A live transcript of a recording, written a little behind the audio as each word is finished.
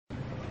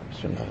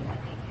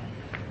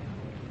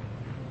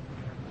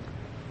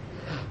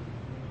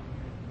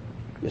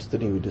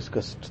Yesterday we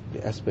discussed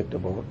the aspect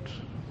about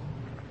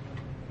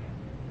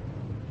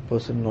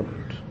person not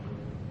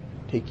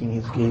taking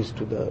his gaze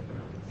to the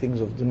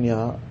things of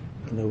dunya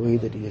in a way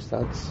that he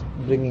starts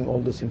bringing all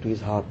this into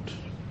his heart.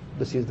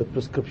 This is the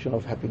prescription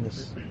of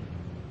happiness.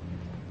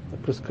 The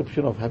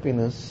prescription of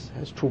happiness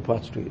has two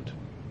parts to it.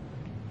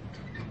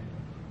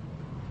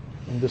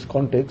 In this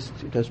context,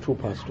 it has two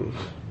parts to it.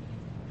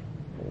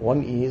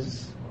 One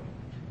is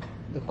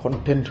the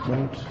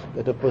contentment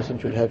that a person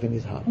should have in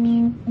his heart.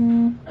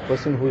 A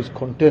person who is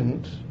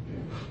content,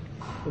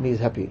 then he is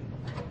happy.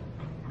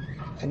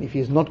 And if he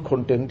is not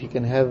content, he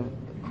can have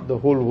the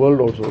whole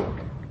world also,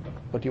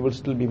 but he will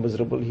still be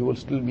miserable, he will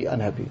still be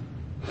unhappy.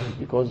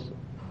 Because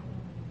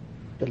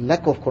the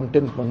lack of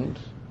contentment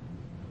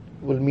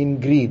will mean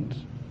greed.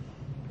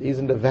 There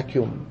isn't a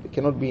vacuum. There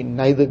cannot be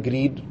neither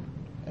greed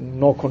and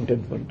nor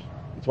contentment.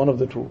 It's one of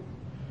the two.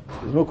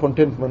 If there's no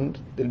contentment,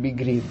 there'll be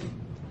greed.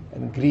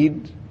 And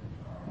greed,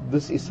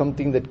 this is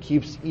something that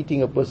keeps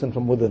eating a person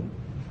from within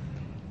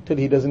till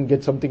he doesn't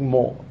get something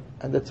more,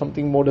 and that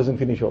something more doesn't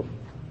finish off.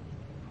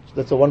 So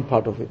that's the one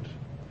part of it.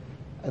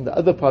 And the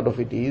other part of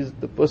it is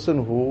the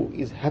person who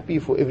is happy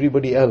for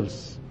everybody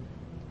else.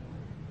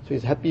 So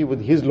he's happy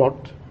with his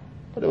lot.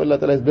 Whatever Allah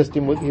Ta'ala has blessed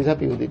him with, he's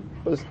happy with it.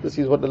 First, this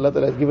is what Allah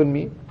Ta'ala has given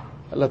me.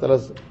 Allah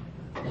Ta'ala's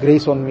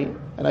grace on me,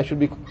 and I should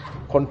be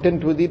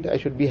content with it, I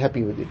should be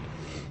happy with it.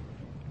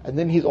 And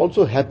then he's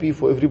also happy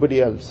for everybody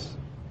else.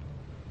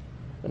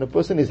 When a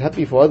person is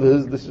happy for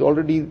others, this is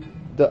already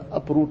the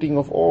uprooting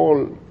of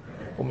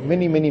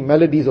many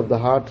maladies of the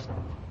heart.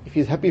 If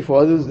he's happy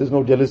for others, there's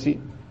no jealousy.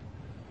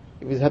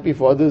 If he's happy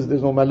for others,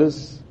 there's no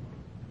malice.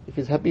 If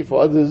he's happy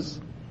for others,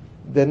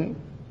 then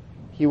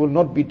he will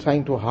not be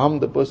trying to harm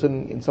the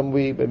person in some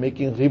way by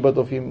making ghibat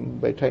of him,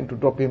 by trying to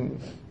drop him,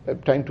 by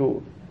trying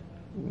to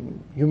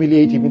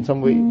humiliate him in some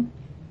way.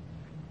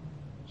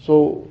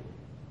 So,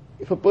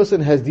 if a person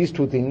has these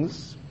two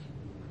things,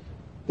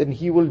 then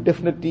he will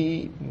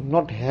definitely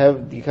not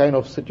have the kind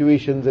of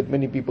situations that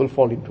many people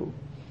fall into.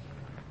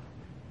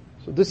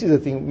 So this is the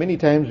thing. Many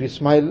times we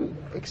smile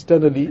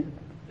externally,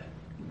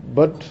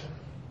 but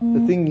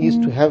the thing is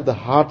to have the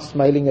heart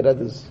smiling at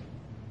others.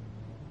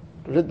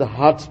 To let the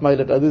heart smile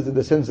at others in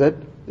the sense that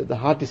the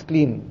heart is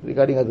clean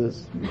regarding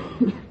others.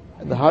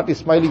 And the heart is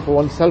smiling for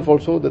oneself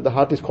also, that the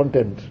heart is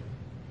content.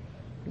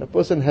 And a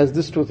person has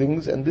these two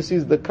things, and this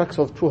is the crux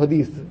of true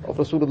hadith of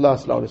Rasulullah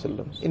sallallahu alaihi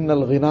wasallam.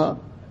 Innal ghina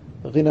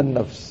ghina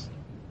nafs.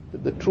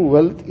 The true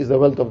wealth is the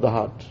wealth of the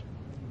heart.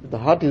 If the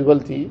heart is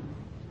wealthy,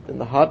 then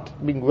the heart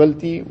being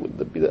wealthy will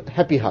be the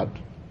happy heart.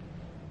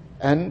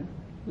 And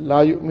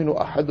لا يؤمن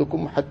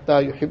أحدكم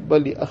حتى يحب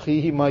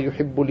لأخيه ما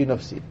يحب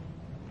لنفسه.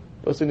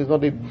 Person is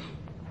not a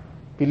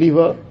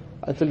believer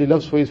until he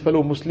loves for his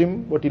fellow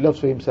Muslim what he loves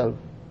for himself.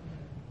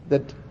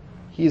 That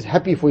he is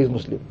happy for his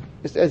Muslim.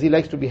 Just as he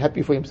likes to be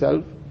happy for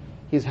himself,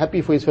 he is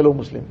happy for his fellow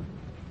Muslim.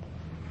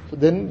 So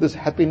then this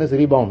happiness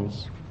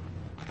rebounds.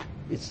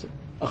 It's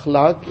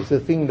akhlaq, it's a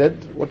thing that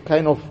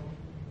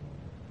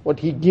what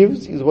he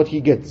gives is what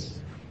he gets.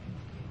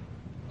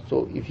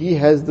 So if he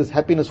has this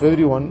happiness for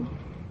everyone,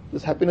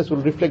 this happiness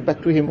will reflect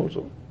back to him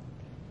also.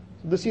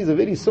 So this is a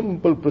very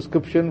simple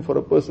prescription for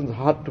a person's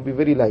heart to be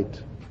very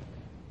light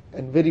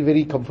and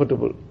very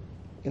comfortable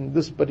in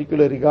this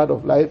particular regard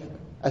of life,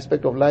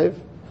 aspect of life,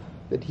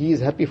 that he is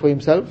happy for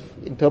himself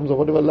in terms of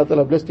whatever Allah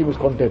Ta'ala blessed him is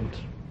content.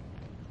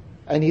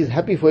 And he is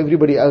happy for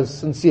everybody else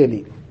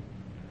sincerely.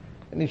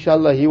 And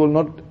inshallah he will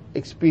not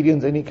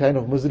experience any kind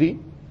of misery,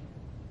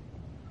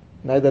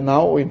 neither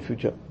now or in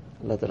future.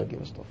 Allah Ta'ala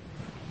give us tawfiq.